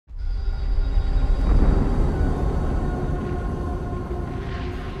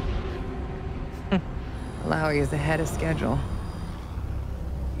Lowy is ahead of schedule.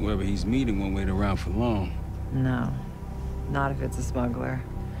 Whoever he's meeting won't wait around for long. No, not if it's a smuggler.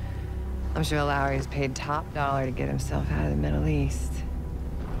 I'm sure Lowy is paid top dollar to get himself out of the Middle East.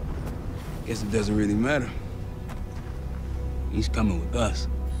 Guess it doesn't really matter. He's coming with us.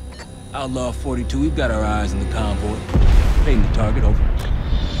 Outlaw 42, we've got our eyes on the convoy. Paying the target, over.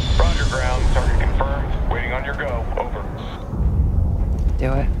 Roger, ground. Target confirmed. Waiting on your go. Over.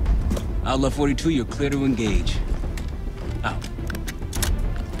 Do it. Outlaw 42, you're clear to engage. Out.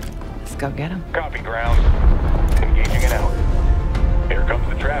 Let's go get him. Copy, ground. Engaging and out. Here comes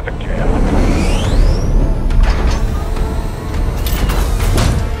the traffic jam.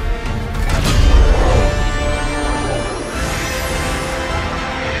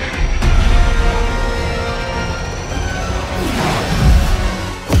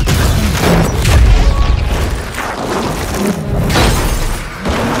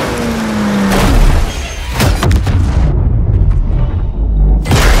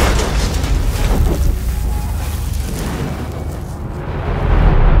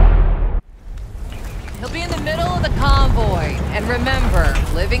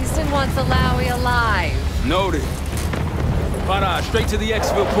 Livingston wants Lowy alive. Noted. Farah, straight to the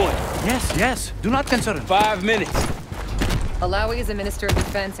exfil point. Yes, yes. Do not concern. 5 minutes. Lowy is a minister of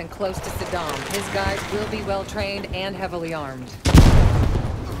defense and close to Saddam. His guys will be well-trained and heavily armed.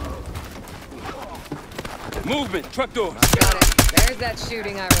 Movement, truck door. Got it. There's that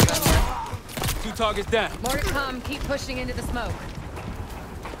shooting I remember. 2 targets down. More to come. Keep pushing into the smoke.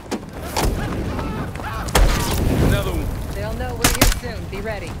 Another one. They'll know we're here soon. Be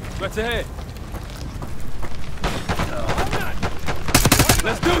ready. Threats ahead.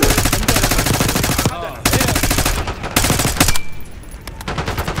 Let's do this. Oh, yeah.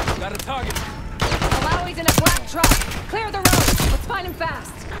 Got a target. Lowy's in a black truck. Clear the road. Let's find him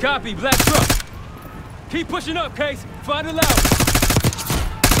fast. Copy, black truck. Keep pushing up, Case. Find it loud.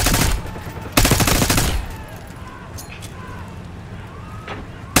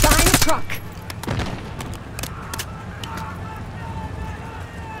 Behind the truck.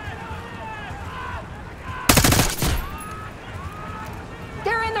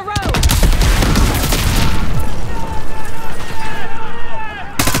 They're in the road.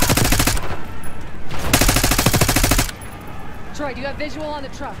 Troy, do you have visual on the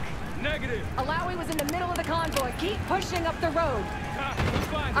truck? Negative. Lowy was in the middle of the convoy. Keep pushing up the road. Let's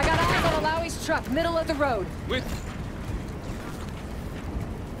find I got eyes on Lowy's truck, middle of the road. With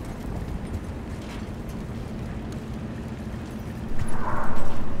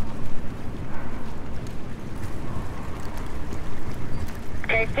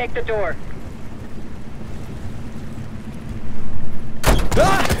Case, take the door.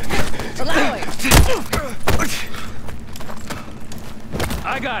 Lowy!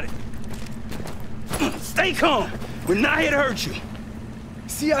 I got it. Stay calm. We're not here to hurt you.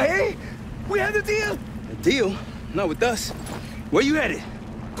 CIA? We had a deal. A deal? Not with us. Where you headed?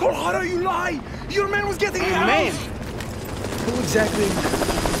 Colorado, you lie. Your man was getting me out. Man. Who exactly?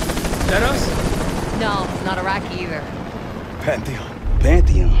 Is that us? No, not Iraqi either. Pantheon.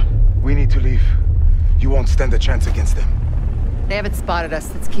 Pantheon. We need to leave. You won't stand a chance against them. They haven't spotted us.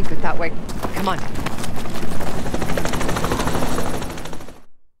 Let's keep it that way. Come on.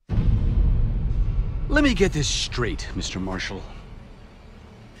 Let me get this straight, Mr. Marshall.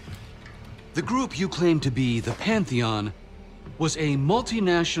 The group you claim to be the Pantheon was a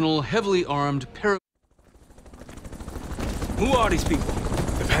multinational, heavily armed Who are these people?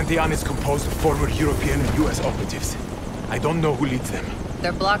 The Pantheon is composed of former European and US operatives. I don't know who leads them.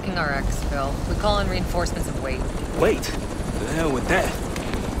 They're blocking our exfil. We call in reinforcements and wait. Wait. The hell with that.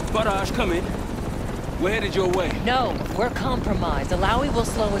 Barrage, come in. We're headed your way. No, we're compromised. Lowy will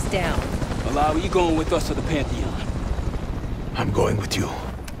slow us down. Allow you going with us to the Pantheon. I'm going with you.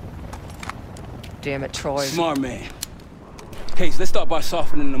 Damn it, Troy. Smart man. Case, let's start by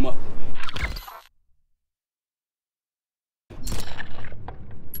softening them up.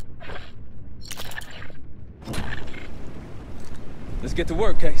 Let's get to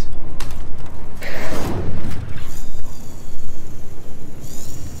work, Case.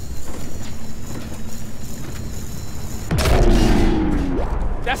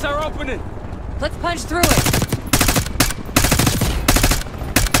 That's our opening. Let's punch through it.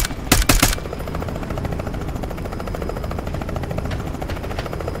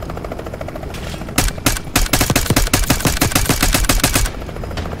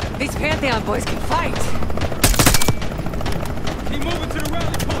 These Pantheon boys can fight. Keep moving to the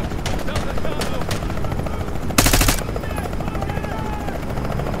rally point. Down the combo.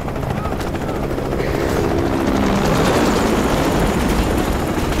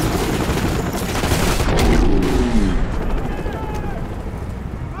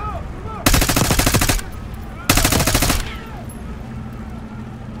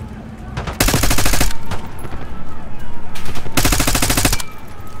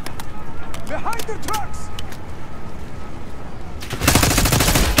 other trucks!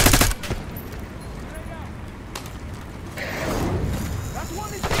 That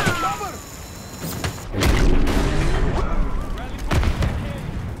one is getting cover!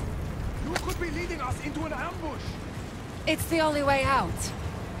 You could be leading us into an ambush! It's the only way out.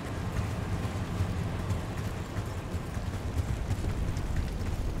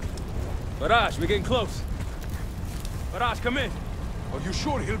 Barrage, we're getting close. Barrage, come in. Are you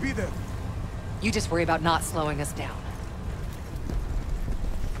sure he'll be there? You just worry about not slowing us down.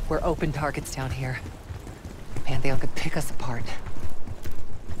 We're open targets down here. Pantheon could pick us apart.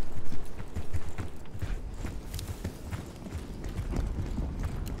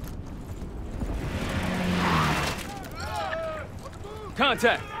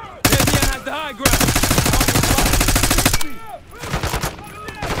 Contact! Pantheon has the high ground!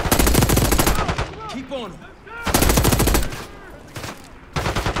 Keep on him.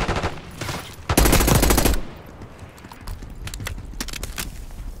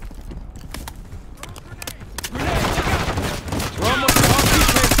 We're almost at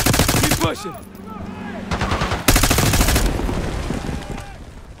RTX. Keep pushing.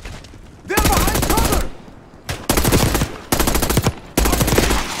 They're behind cover!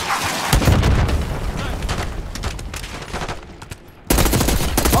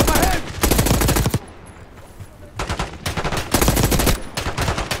 Up ahead!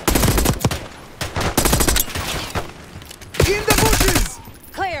 In the bushes!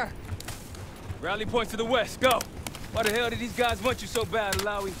 Clear! Rally point to the west. Go. Why the hell did these guys want you so bad,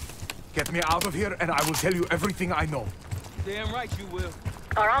 Alawi? Get me out of here and I will tell you everything I know. Damn right you will.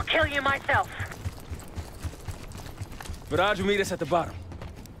 Or I'll kill you myself. Barrage will meet us at the bottom.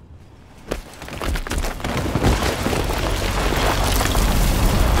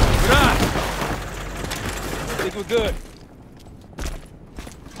 Barrage! I think we're good.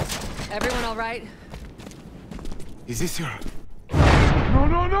 Everyone all right? Is this your... No,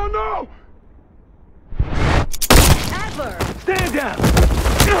 no, no, no! Adler! Stand down!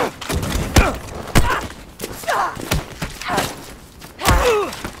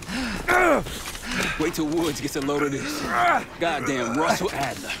 Wait till Woods gets a load of this. Goddamn Russell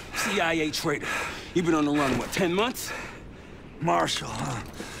Adler, CIA traitor. You been on the run, what, 10 months? Marshall, huh?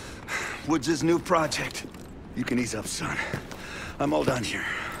 Woods' new project. You can ease up, son. I'm all done here.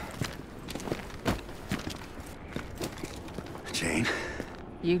 Jane?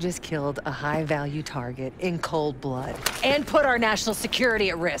 You just killed a high-value target in cold blood and put our national security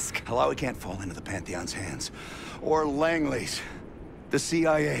at risk. Alawi can't fall into the Pantheon's hands. Or Langley's. The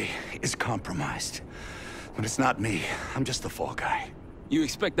CIA is compromised. But it's not me. I'm just the fall guy. You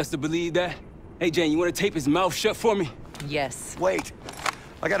expect us to believe that? Hey, Jane, you want to tape his mouth shut for me? Yes. Wait.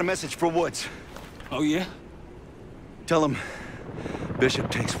 I got a message for Woods. Oh, yeah? Tell him Bishop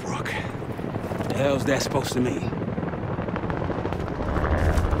takes Rook. What the hell's that supposed to mean?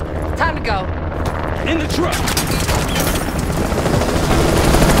 Time to go. In the truck!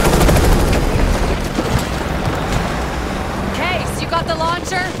 Case, you got the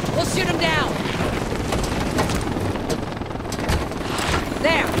launcher? We'll shoot him down.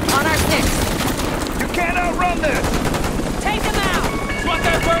 There, on our six. You can't outrun this! Take him out! Swat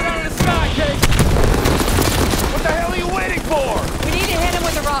that bird out of the sky, Case! What the hell are you waiting for? We need to hit him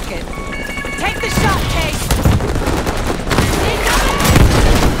with a rocket. Take the shot, Case! Incoming!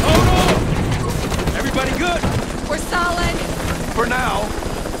 Hold on! Everybody good? We're solid. For now.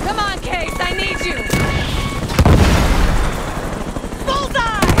 Come on, Case, I need you.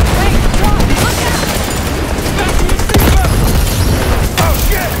 Bullseye! Wait, drop! Look out! Fasten your seatbelt! Oh,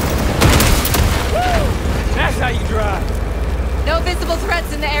 shit! Woo! That's how you drive. No visible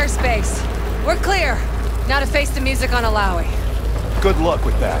threats in the airspace. We're clear. Now to face the music on Alawi. Good luck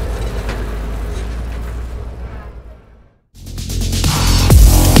with that.